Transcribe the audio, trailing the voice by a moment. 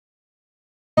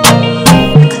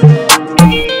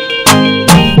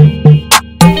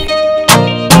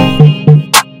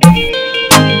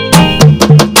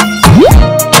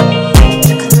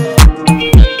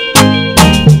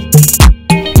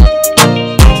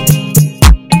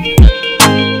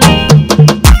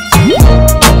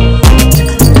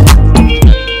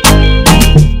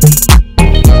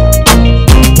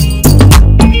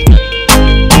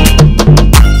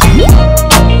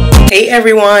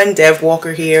everyone, Dev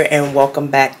Walker here and welcome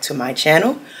back to my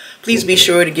channel. Please be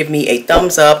sure to give me a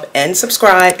thumbs up and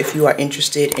subscribe if you are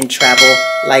interested in travel,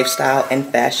 lifestyle, and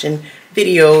fashion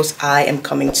videos. I am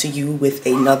coming to you with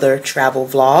another travel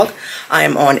vlog. I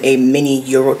am on a mini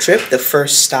Euro trip. The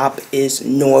first stop is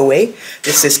Norway.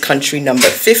 This is country number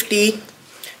 50.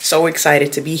 So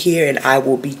excited to be here and I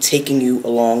will be taking you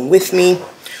along with me.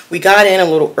 We got in a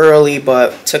little early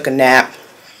but took a nap,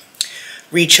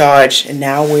 recharge, and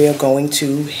now we're going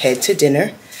to head to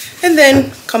dinner and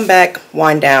then come back,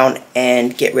 wind down,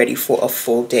 and get ready for a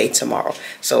full day tomorrow.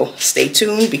 So stay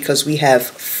tuned because we have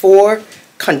 4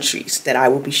 countries that I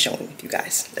will be showing with you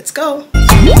guys. Let's go.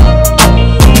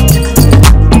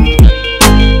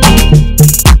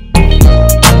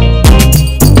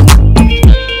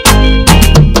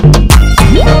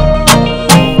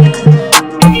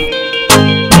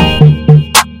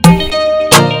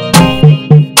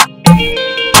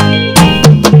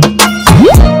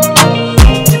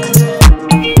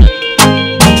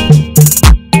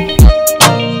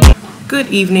 Good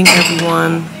evening,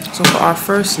 everyone. So for our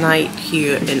first night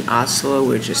here in Oslo,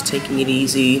 we're just taking it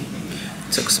easy.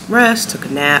 Took some rest, took a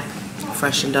nap,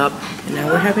 freshened up, and now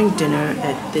we're having dinner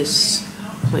at this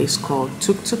place called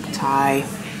Tuk Tuk Thai.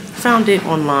 Found it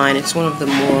online. It's one of the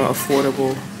more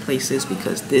affordable places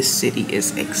because this city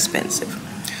is expensive.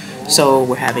 So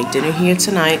we're having dinner here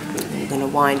tonight. We're gonna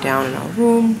wind down in our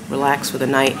room, relax for the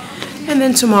night, and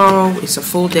then tomorrow it's a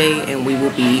full day and we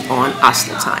will be on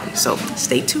Oslo time. So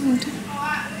stay tuned.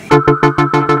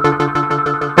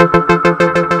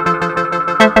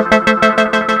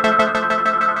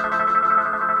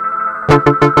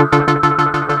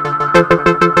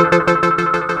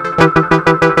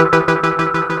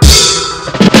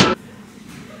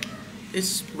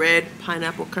 It's red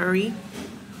pineapple curry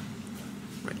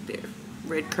right there.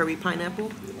 Red curry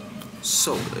pineapple.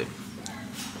 So good.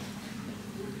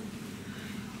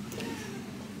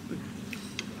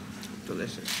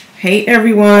 Delicious. Hey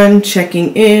everyone,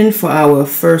 checking in for our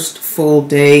first full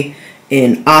day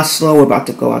in Oslo. We're about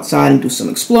to go outside and do some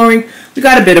exploring. We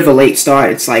got a bit of a late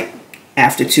start. It's like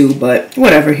after 2, but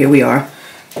whatever, here we are.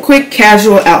 Quick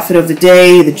casual outfit of the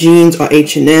day. The jeans are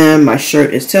H&M, my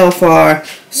shirt is Telfar,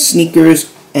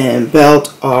 sneakers and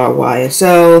belt are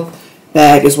YSL,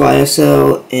 bag is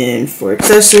YSL, and for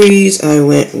accessories I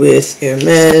went with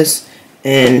Hermes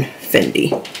and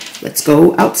Fendi. Let's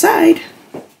go outside.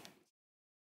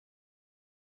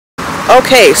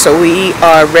 Okay, so we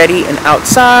are ready and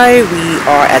outside. We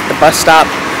are at the bus stop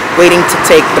waiting to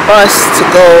take the bus to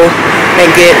go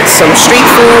and get some street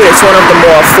food. It's one of the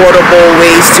more affordable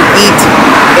ways to eat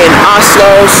in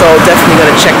Oslo, so definitely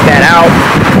gonna check that out.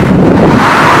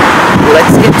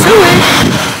 Let's get to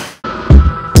it.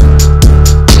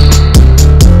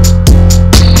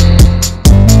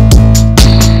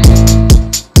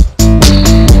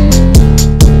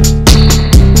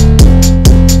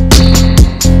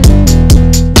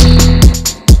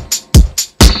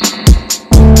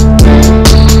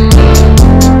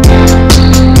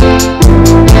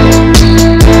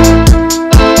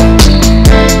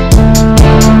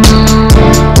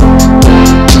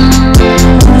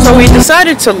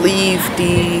 Decided to leave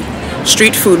the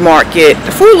street food market.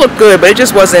 The food looked good, but it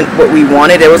just wasn't what we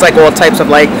wanted. There was like all types of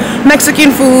like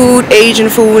Mexican food, Asian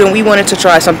food, and we wanted to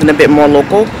try something a bit more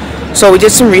local. So we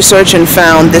did some research and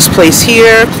found this place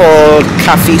here called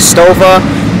Kaffistova.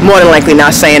 More than likely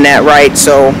not saying that right,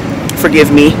 so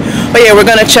forgive me. But yeah, we're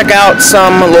gonna check out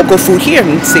some local food here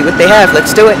and see what they have.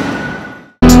 Let's do it.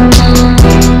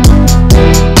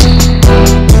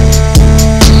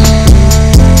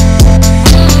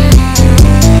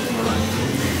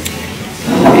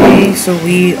 So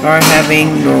we are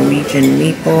having Norwegian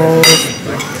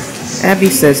meatballs.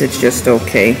 Abby says it's just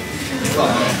okay.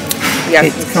 Yeah.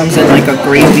 It comes in like a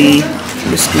gravy.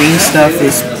 This green stuff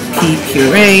is pea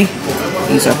puree.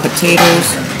 These are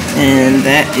potatoes. And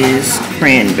that is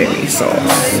cranberry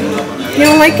sauce. You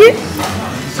don't like it?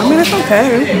 I mean, it's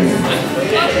okay.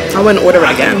 I wouldn't order it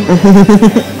again.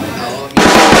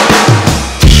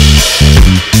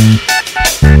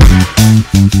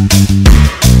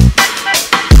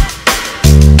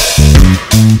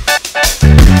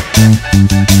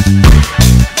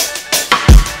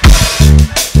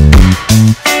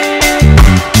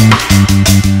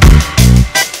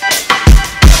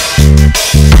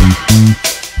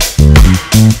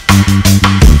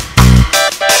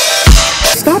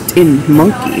 In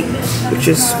Monki, which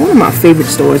is one of my favorite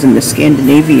stores in the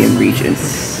Scandinavian region.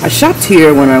 I shopped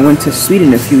here when I went to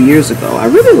Sweden a few years ago. I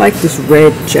really like this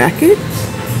red jacket.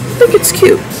 I think it's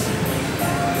cute.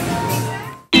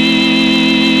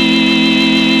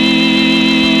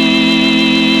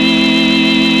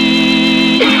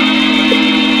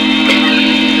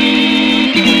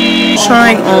 just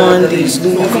trying on these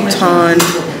Louis Vuitton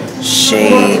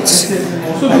shades.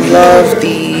 I love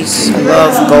these. I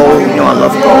love gold. You know I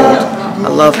love gold. I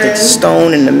love the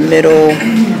stone in the middle.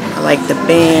 I like the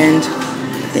band.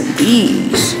 But then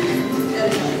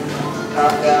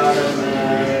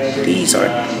these are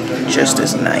just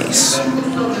as nice.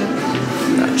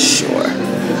 I'm not sure.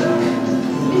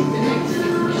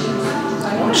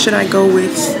 What should I go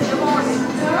with?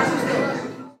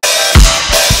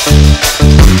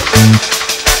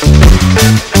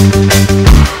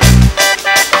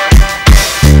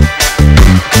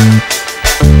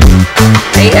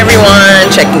 Hey everyone,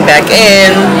 checking back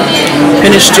in.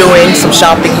 Finished doing some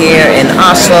shopping here in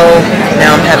Oslo.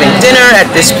 Now I'm having dinner at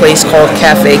this place called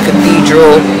Cafe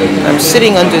Cathedral. I'm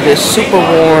sitting under this super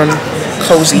warm,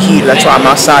 cozy heater. That's why I'm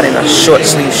outside in a short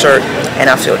sleeve shirt and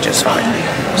I feel just fine.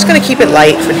 I'm just gonna keep it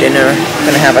light for dinner. I'm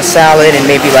gonna have a salad and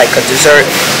maybe like a dessert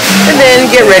and then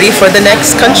get ready for the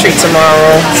next country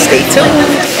tomorrow. Stay tuned.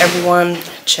 Everyone,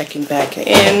 checking back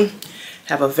in.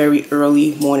 Have a very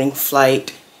early morning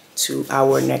flight to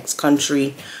our next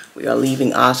country. We are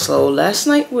leaving Oslo. Last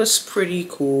night was pretty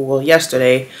cool. Well,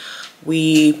 yesterday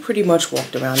we pretty much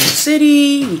walked around the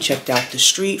city. We checked out the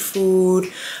street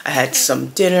food. I had some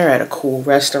dinner at a cool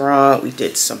restaurant. We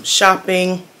did some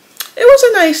shopping. It was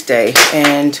a nice day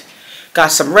and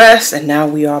got some rest, and now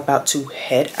we are about to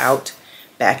head out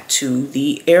back to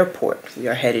the airport. We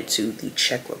are headed to the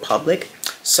Czech Republic.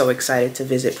 So excited to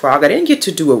visit Prague. I didn't get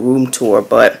to do a room tour,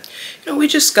 but you know, we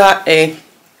just got a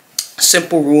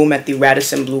simple room at the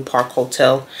Radisson Blue Park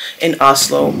Hotel in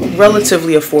Oslo.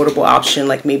 Relatively affordable option,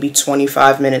 like maybe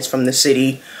 25 minutes from the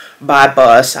city by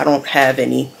bus. I don't have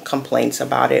any complaints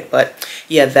about it, but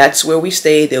yeah, that's where we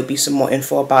stayed. There'll be some more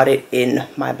info about it in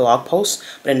my blog post,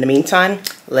 but in the meantime,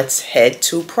 let's head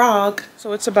to Prague.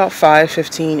 So it's about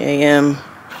 5:15 a.m.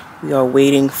 We are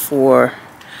waiting for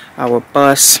our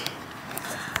bus.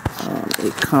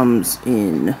 It comes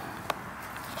in,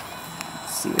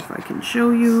 let's see if I can show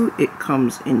you. It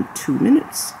comes in 2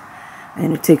 minutes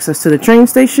and it takes us to the train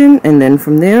station, and then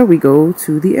from there we go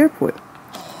to the airport.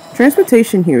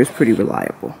 Transportation here is pretty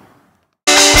reliable.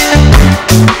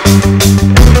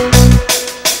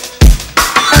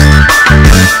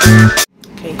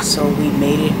 Okay, so we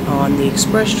made it on the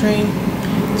express train.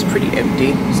 It's pretty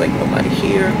empty. It's like nobody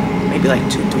here, maybe like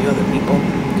 2-3 other people.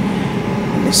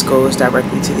 And this goes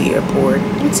directly to the airport.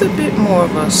 It's a bit more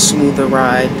of a smoother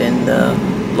ride than the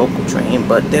local train,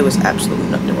 but there was absolutely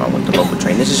nothing wrong with the local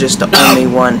train. This is just the only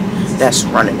one that's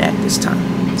running at this time.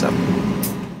 So,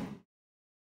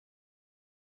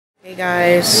 hey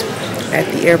guys, at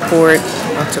the airport,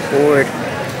 about to board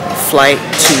a flight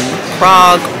to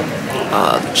Prague.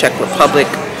 The Czech Republic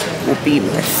will be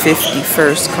my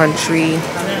 51st country.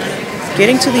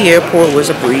 Getting to the airport was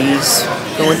a breeze.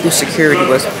 Going through security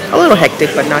was a little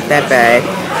hectic, but not that bad.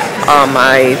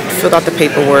 I filled out the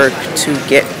paperwork to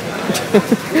get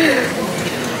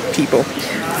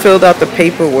filled out the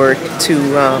paperwork to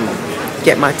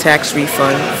get my tax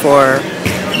refund for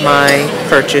my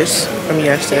purchase from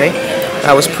yesterday.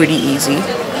 That was pretty easy,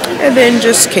 and then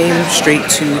just came straight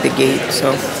to the gate.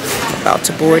 So I'm about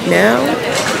to board now,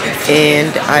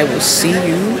 and I will see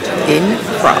you in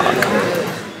Prague.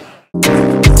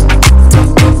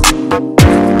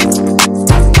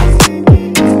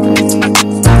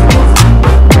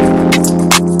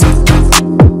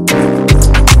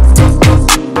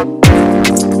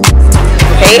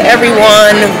 Hey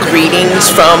everyone, greetings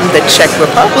from the Czech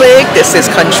Republic. This is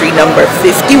country number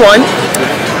 51.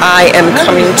 I am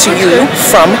coming to you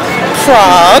from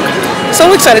Prague.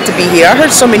 So excited to be here. I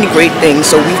heard so many great things.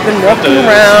 So we've been walking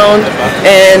around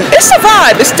and it's a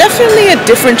vibe. It's definitely a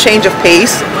different change of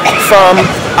pace from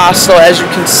Oslo. As you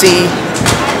can see,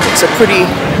 it's a pretty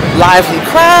lively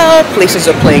crowd. Places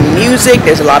are playing music.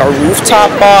 There's a lot of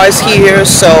rooftop bars here.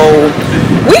 So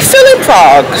we feel in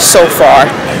Prague so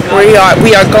far. We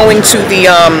are going to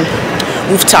the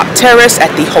rooftop terrace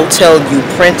at the Hotel U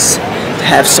Prince to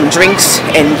have some drinks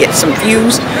and get some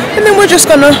views, and then we're just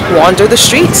gonna wander the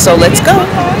streets. So let's go.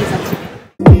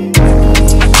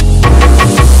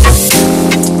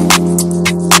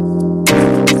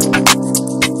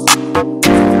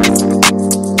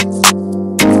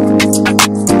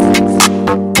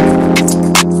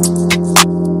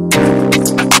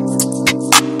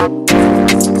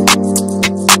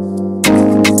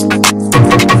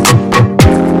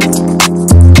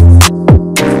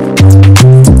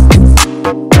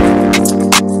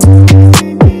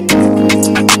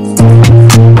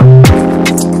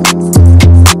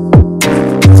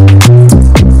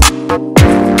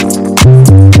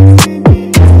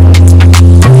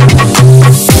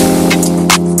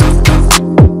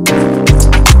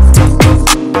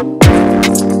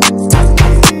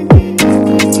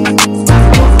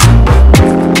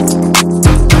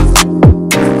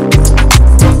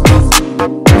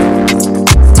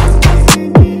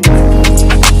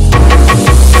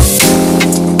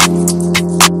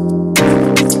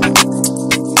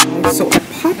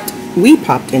 we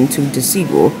popped into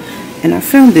Desigual and I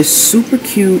found this super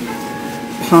cute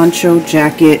poncho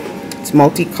jacket. It's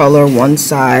multicolor, one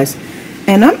size,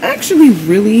 and I'm actually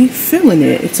really feeling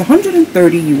it. It's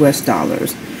 130 US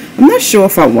dollars. I'm not sure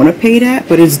if I want to pay that,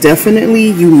 but it's definitely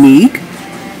unique.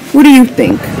 What do you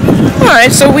think?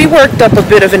 Alright, so we worked up a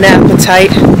bit of an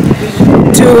appetite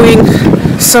doing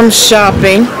some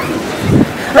shopping.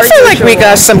 I feel like we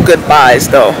got some good buys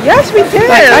though. Yes, we did.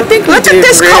 Like, I think look at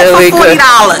this coat for $40,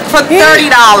 for $30.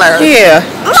 Yeah.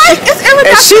 Like, it's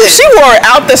iridescent. And she wore it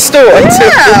out the store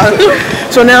too.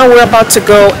 So now we're about to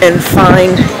go and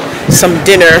find some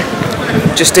dinner.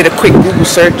 Just did a quick Google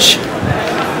search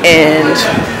and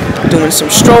doing some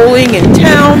strolling in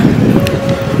town.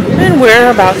 And we're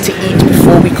about to eat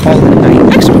before we call it a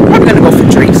night. Actually, we're probably gonna go for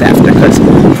drinks after because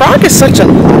Prague is such a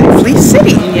lively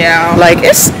city. Yeah. Like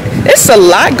it's a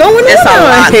lot going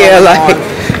on here. Like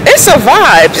it's a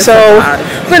vibe. So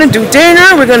we're gonna do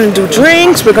dinner. We're gonna do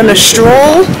drinks. We're gonna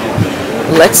stroll.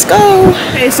 Let's go.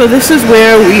 Okay, so this is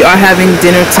where we are having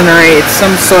dinner tonight. It's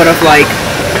some sort of like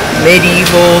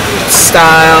medieval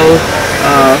style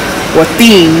or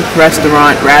themed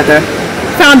restaurant rather.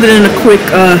 Found it in a quick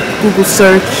Google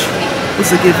search.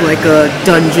 This will give like a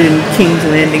dungeon, King's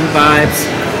Landing vibes.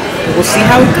 We'll see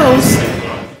how it goes.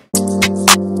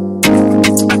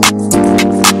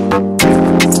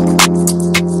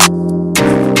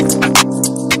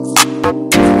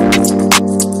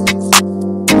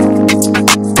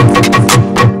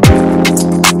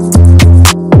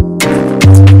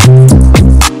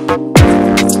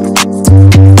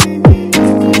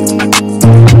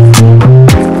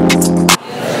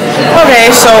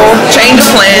 So, change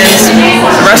plans.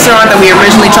 The restaurant that we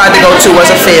originally tried to go to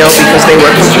was a fail because they were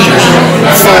completely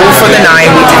full for the night.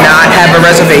 We did not have a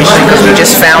reservation because we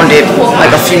just found it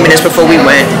like a few minutes before we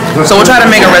went. So we'll try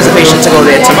to make a reservation to go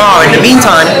there tomorrow. In the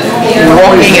meantime, we're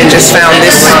walking and just found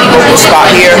this local spot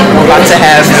here. We're about to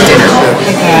have dinner.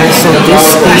 So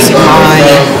this is my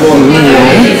meal.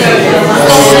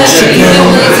 Chicken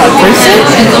caprese,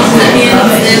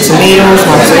 tomatoes,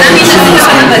 mozzarella cheese,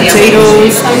 and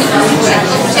potatoes.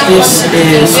 This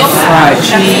is fried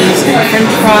cheese and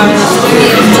french fries,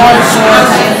 tartar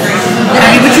sauce.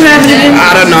 What you having it in?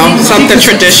 I don't know, something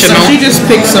traditional. She just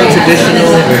picked some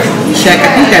traditional check. I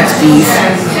think that's beef.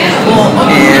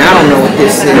 And I don't know what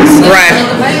this is. Bread.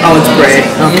 Oh, it's bread.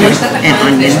 Okay. And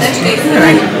onions.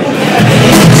 Alright.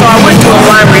 So I went to a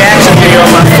live reaction video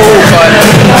on my food, but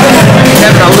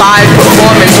having a live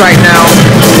performance right now.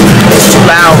 It's too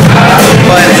loud.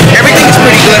 But everything's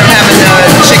pretty good. I'm having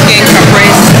the chicken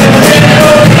caprese.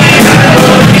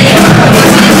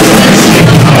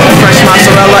 Fresh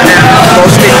mozzarella and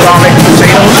roasted garlic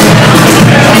potatoes.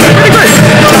 Pretty good.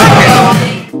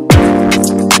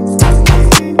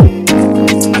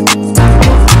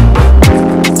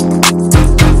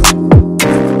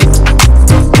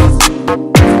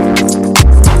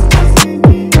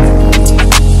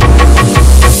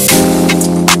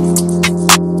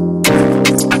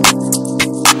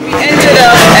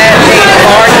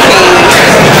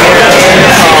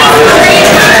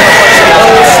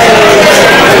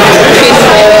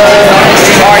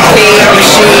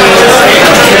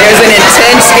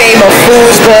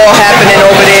 Foosball happening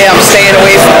over there. I'm staying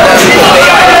away from them because they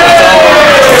are in the zone.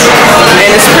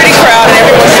 And it's pretty crowded.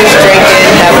 Everyone's just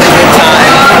drinking, having a good time.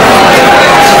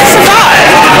 It's a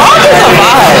vibe.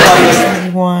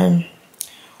 Everyone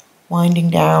winding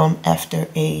down after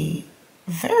a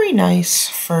very nice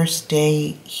first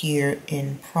day here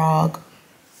in Prague.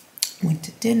 Went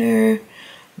to dinner,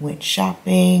 went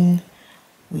shopping,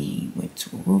 we went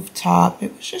to a rooftop.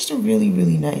 It was just a really,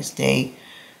 really nice day.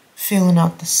 Filling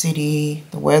out the city.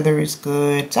 The weather is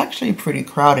good. It's actually pretty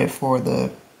crowded for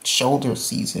the shoulder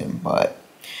season, but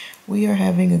we are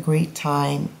having a great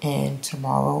time, and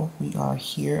tomorrow we are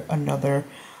here another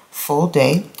full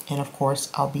day, and of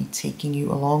course I'll be taking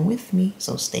you along with me,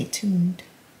 so stay tuned.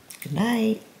 Good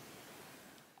night.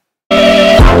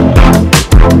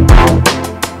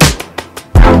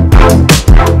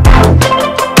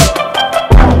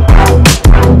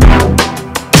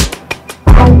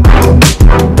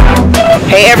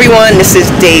 Hey everyone, this is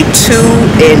day 2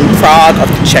 in Prague of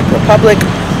the Czech Republic.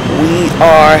 We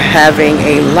are having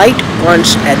a light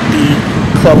brunch at the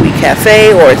Chloe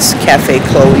Cafe, or it's Cafe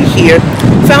Chloe here.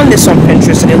 Found this on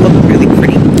Pinterest and it looked really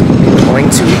pretty. We're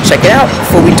going to check it out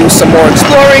before we do some more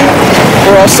exploring.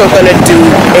 We're also going to do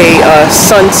a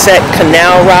sunset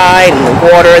canal ride in the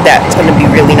water. That's going to be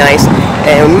really nice.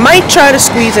 And we might try to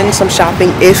squeeze in some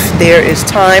shopping if there is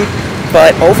time.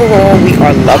 But overall, we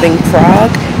are loving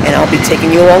Prague, and I'll be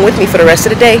taking you along with me for the rest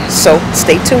of the day, so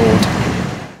stay tuned.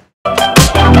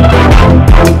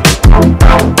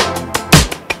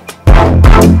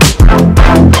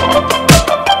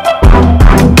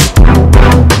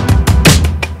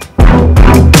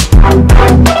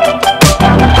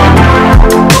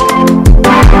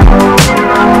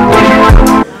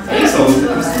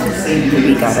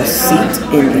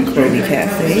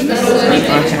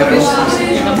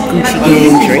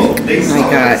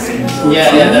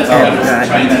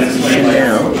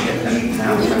 Chanel.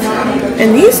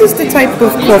 And these is the type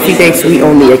of coffee dates we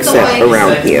only accept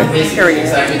around here.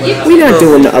 We're not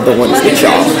doing the other ones with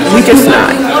y'all. We just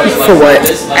not. For what?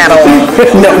 At all.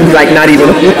 No, like not even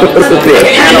a little bit.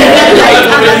 At all. Like,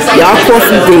 y'all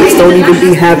coffee dates don't even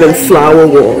be having flower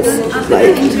walls.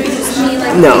 Like,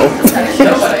 no.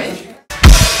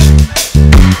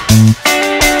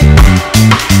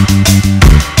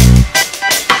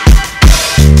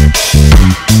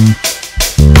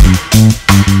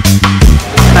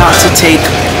 About to take a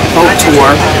boat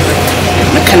tour,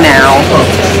 the canal.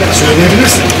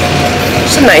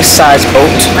 It's a nice sized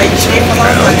boat.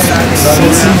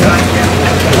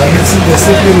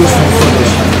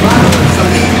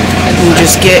 You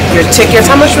just get your tickets.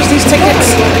 How much was these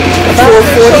tickets? About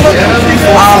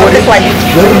 $40. It's like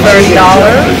 $30.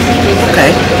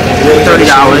 Okay, $30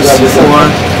 for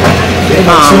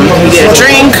you get a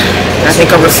drink. I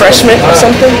think a refreshment or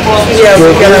something. Yeah,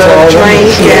 we're gonna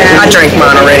drink. Yeah, I drank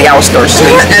mine already. I was thirsty.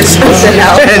 And something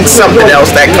else. And something else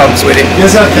that comes with it.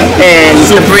 And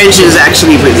the bridge is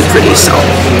actually really pretty, so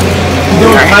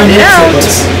we're headed out.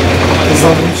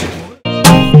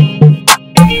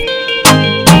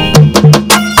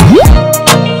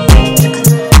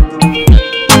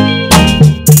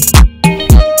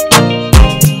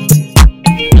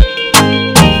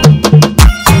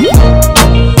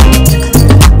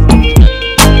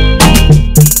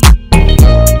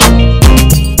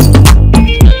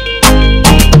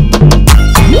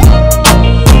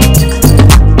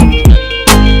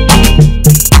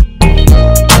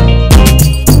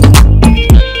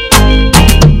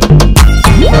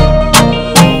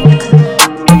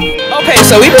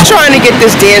 So we've been trying to get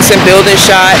this dancing building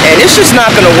shot, and it's just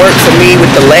not going to work for me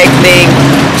with the leg thing.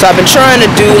 So I've been trying to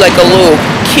do like a little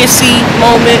kissy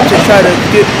moment to try to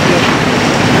get,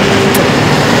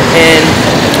 and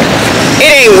it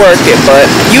ain't working, but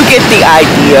you get the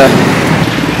idea.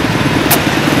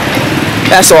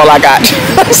 That's all I got.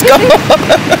 Let's go.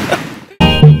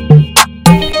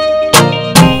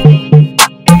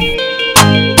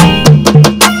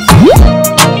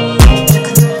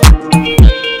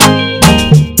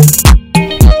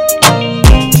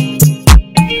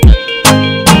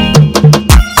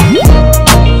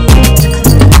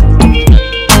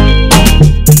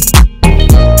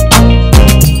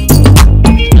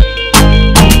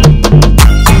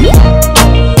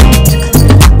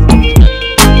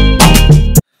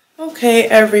 Okay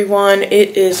everyone,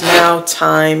 it is now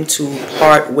time to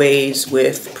part ways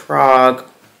with Prague.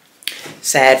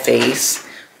 Sad face.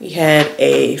 We had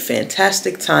a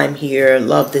fantastic time here.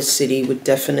 Love this city. Would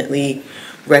definitely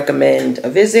recommend a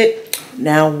visit.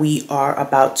 Now we are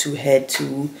about to head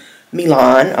to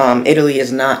Milan. Italy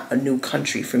is not a new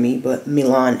country for me, but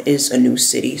Milan is a new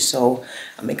city. So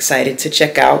I'm excited to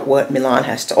check out what Milan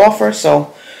has to offer.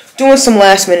 So doing some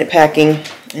last minute packing,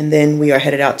 and then we are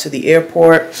headed out to the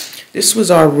airport. This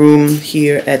was our room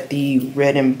here at the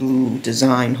Red and Blue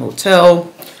Design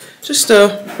Hotel. Just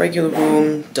a regular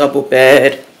room, double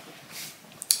bed,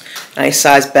 nice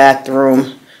sized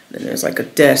bathroom. Then there's like a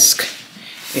desk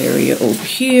area over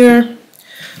here.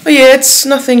 But yeah, it's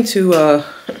nothing to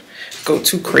go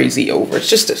too crazy over. It's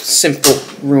just a simple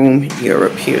room.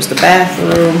 Europe. Here's the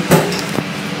bathroom.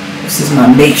 This is my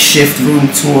makeshift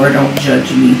room tour. Don't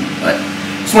judge me, but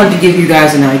just wanted to give you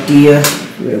guys an idea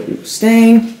where we were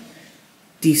staying.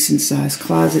 Decent sized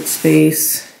closet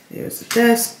space. There's a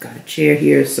desk, got a chair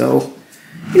here, so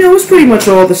you know, it's pretty much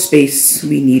all the space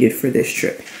we needed for this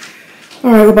trip. All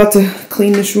right, we're about to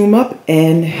clean this room up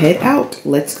and head out.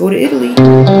 Let's go to Italy.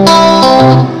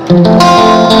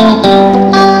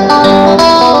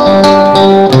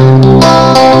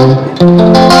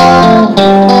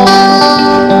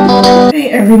 Hey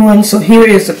everyone, so here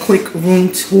is a quick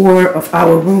room tour of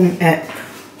our room at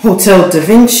Hotel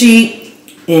DaVinci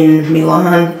in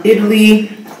Milan, Italy.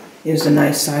 Here's a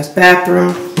nice sized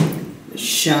bathroom. The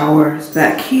shower is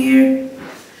back here.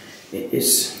 It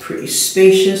is pretty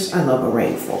spacious. I love a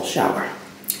rainfall shower.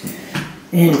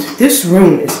 And this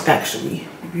room is actually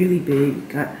really big.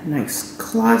 Got a nice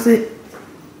closet.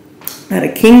 Got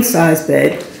a king size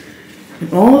bed.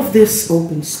 And all of this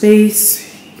open space.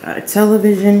 Got a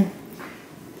television.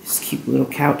 This cute little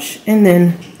couch. And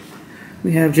then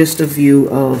we have just a view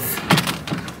of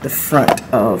the front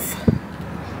of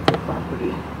the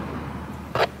property.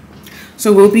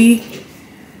 So we'll be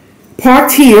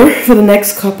parked here for the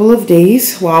next couple of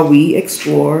days while we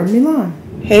explore Milan.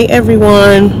 Hey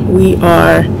everyone, we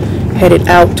are headed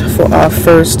out for our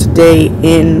first day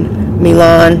in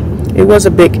Milan. It was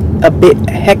a bit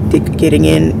hectic getting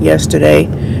in yesterday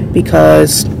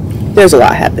because there's a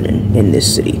lot happening in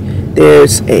this city.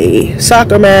 there's a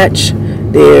soccer match,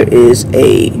 there is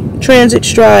a transit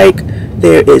strike,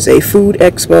 there is a food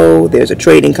expo, there's a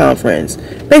trading conference.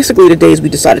 Basically, the days we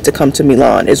decided to come to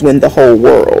Milan is when the whole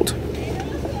world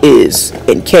is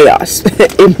in chaos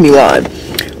in Milan.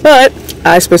 But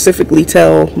I specifically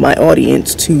tell my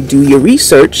audience to do your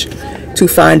research to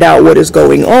find out what is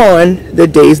going on the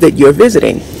days that you're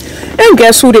visiting. And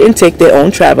guess who didn't take their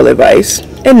own travel advice?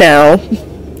 And now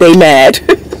they mad.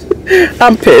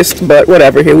 I'm pissed, but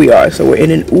whatever, here we are. So we're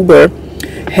in an Uber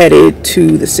headed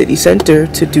to the city center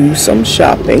to do some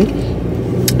shopping.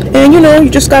 And you know, you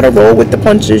just gotta roll with the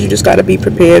punches. You just gotta be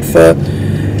prepared for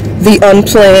the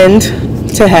unplanned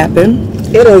to happen.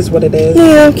 It is what it is.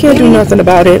 Yeah, can't do nothing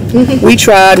about it. We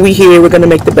tried, we here, we're gonna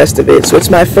make the best of it. So it's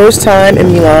my first time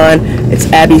in Milan. It's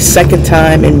Abby's second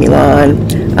time in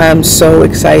Milan. I'm so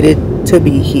excited to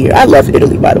be here. I love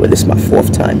Italy, by the way. This is my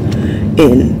fourth time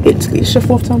in Italy. It's your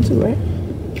fourth time too, right?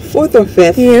 Fourth or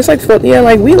fifth? Yeah, it's like fourth. Yeah,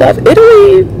 like we love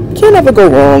Italy. Can't ever go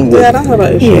wrong with. Yeah, that's how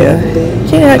about issue. Yeah,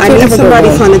 can't I need ever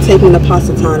somebody's son to take me to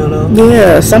Positano though.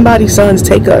 Yeah, somebody's sons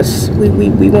take us. We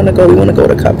want to go. We want to go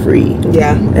to Capri.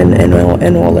 Yeah,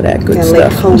 and all of that good and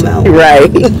stuff. Lake Como.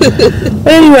 Right.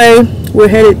 But anyway, we're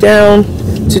headed down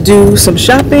to do some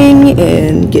shopping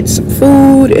and get some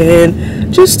food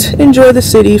and just enjoy the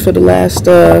city for the last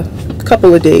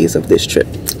couple of days of this trip.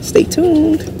 Stay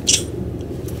tuned.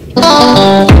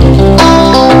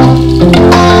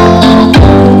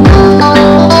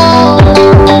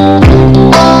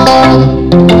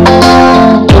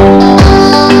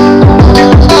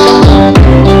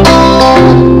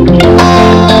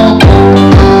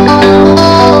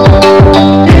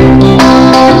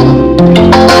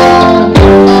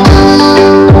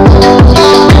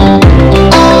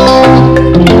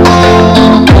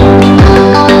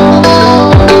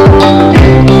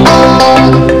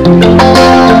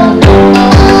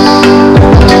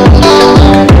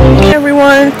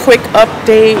 Quick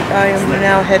update, I am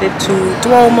now headed to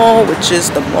Duomo, which is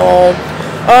the mall.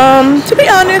 To be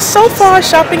honest, so far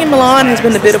shopping in Milan has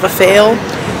been a bit of a fail.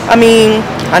 I mean,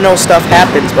 I know stuff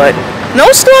happens, but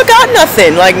no store got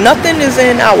nothing. Like, nothing is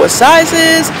in our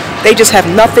sizes. They just have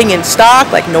nothing in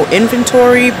stock, like no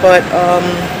inventory. But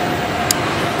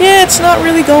yeah, it's not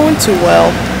really going too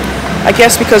well. I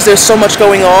guess because there's so much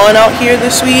going on out here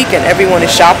this week and everyone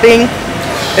is shopping,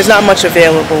 there's not much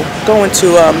available. Going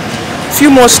to a few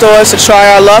more stores to try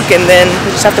our luck, and then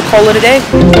we just have to call it a day.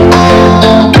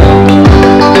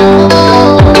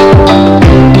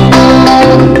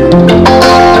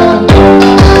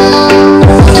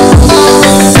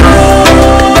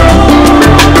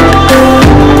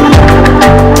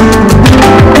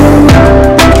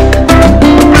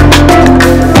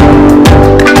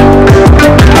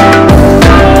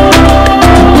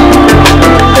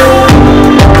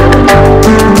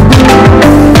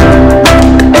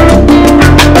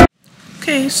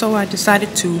 So I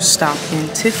decided to stop in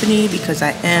Tiffany because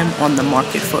I am on the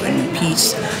market for a new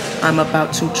piece. I'm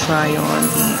about to try on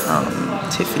the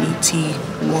Tiffany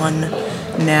T1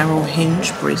 narrow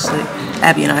hinge bracelet.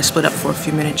 Abby and I split up for a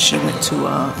few minutes. She went to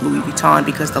Louis Vuitton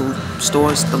because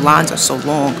the lines are so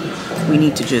long. We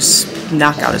need to just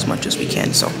knock out as much as we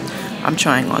can. So I'm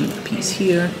trying on the piece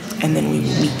here, and then we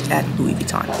will meet at Louis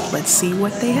Vuitton. Let's see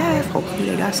what they have. Hopefully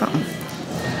they got something.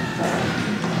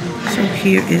 So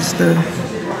here is the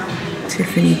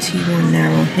Tiffany T1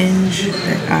 narrow hinge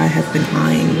that I have been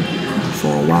eyeing for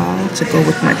a while to go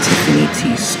with my Tiffany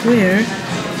T square.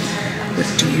 What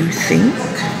do you think?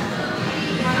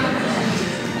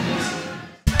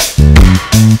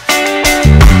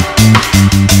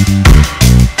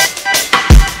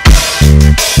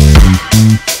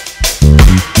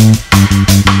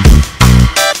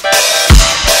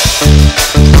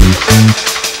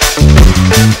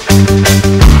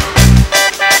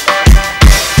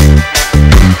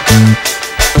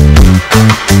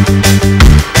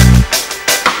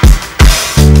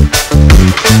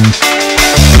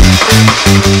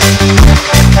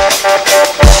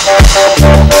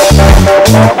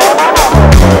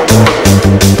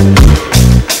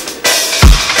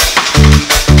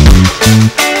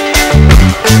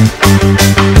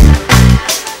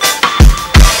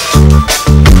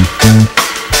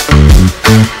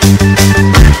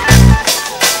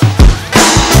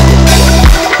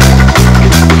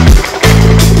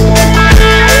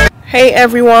 Hey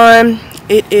everyone,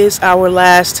 it is our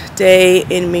last day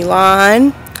in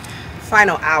Milan.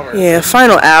 Final hours. Yeah,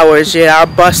 final hours. Yeah, our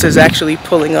bus is actually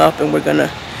pulling up and we're gonna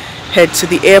head to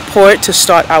the airport to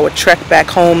start our trek back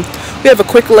home. We have a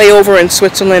quick layover in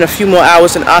Switzerland, a few more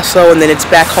hours in Oslo, and then it's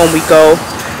back home we go.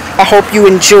 I hope you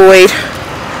enjoyed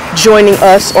joining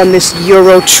us on this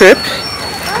Euro trip.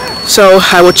 So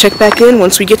I will check back in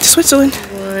once we get to Switzerland.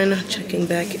 Checking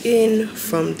back in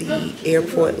from the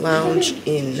airport lounge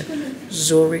in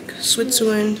Zurich,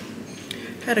 Switzerland.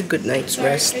 Had a good night's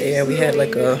rest there. We had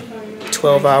like a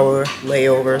 12-hour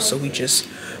layover, so we just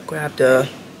grabbed a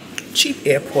cheap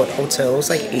airport hotel. It was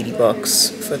like 80 bucks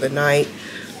for the night.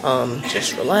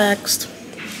 Just relaxed,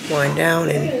 wind down,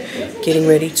 and getting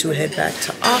ready to head back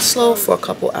to Oslo for a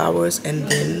couple hours,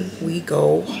 and then we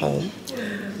go home.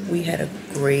 We had a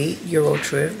great Euro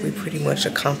trip. We pretty much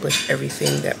accomplished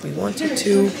everything that we wanted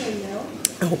to.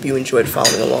 I hope you enjoyed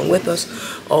following along with us.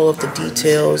 All of the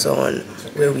details on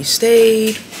where we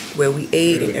stayed, where we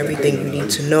ate, and everything you need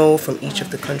to know from each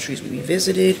of the countries we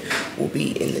visited will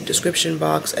be in the description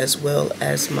box, as well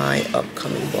as my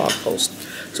upcoming blog post.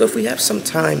 So if we have some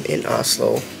time in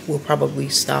Oslo, we'll probably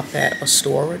stop at a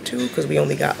store or two, because we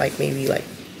only got like maybe like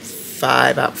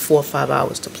 4 or 5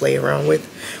 hours to play around with,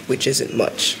 which isn't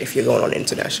much if you're going on an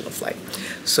international flight.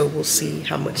 So we'll see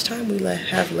how much time we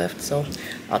have left. So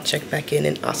I'll check back in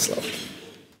Oslo.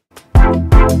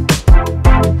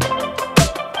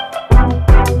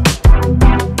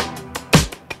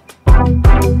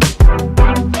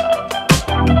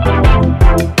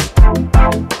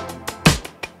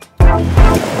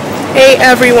 Hey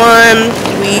everyone,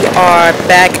 we are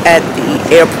back at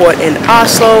the airport in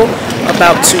Oslo,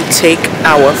 about to take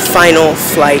our final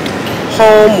flight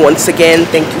home. Once again,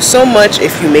 thank you so much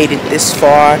if you made it this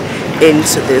far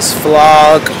into this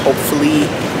vlog. Hopefully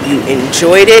you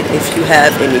enjoyed it. If you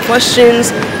have any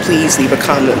questions, please leave a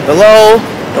comment below.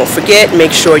 Don't forget,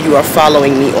 make sure you are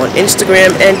following me on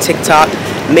Instagram and TikTok.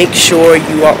 Make sure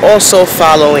you are also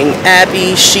following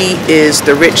Abby. She is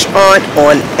the rich aunt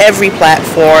on every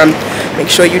platform. Make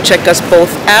sure you check us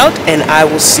both out, and I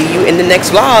will see you in the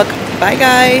next vlog. Bye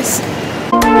guys.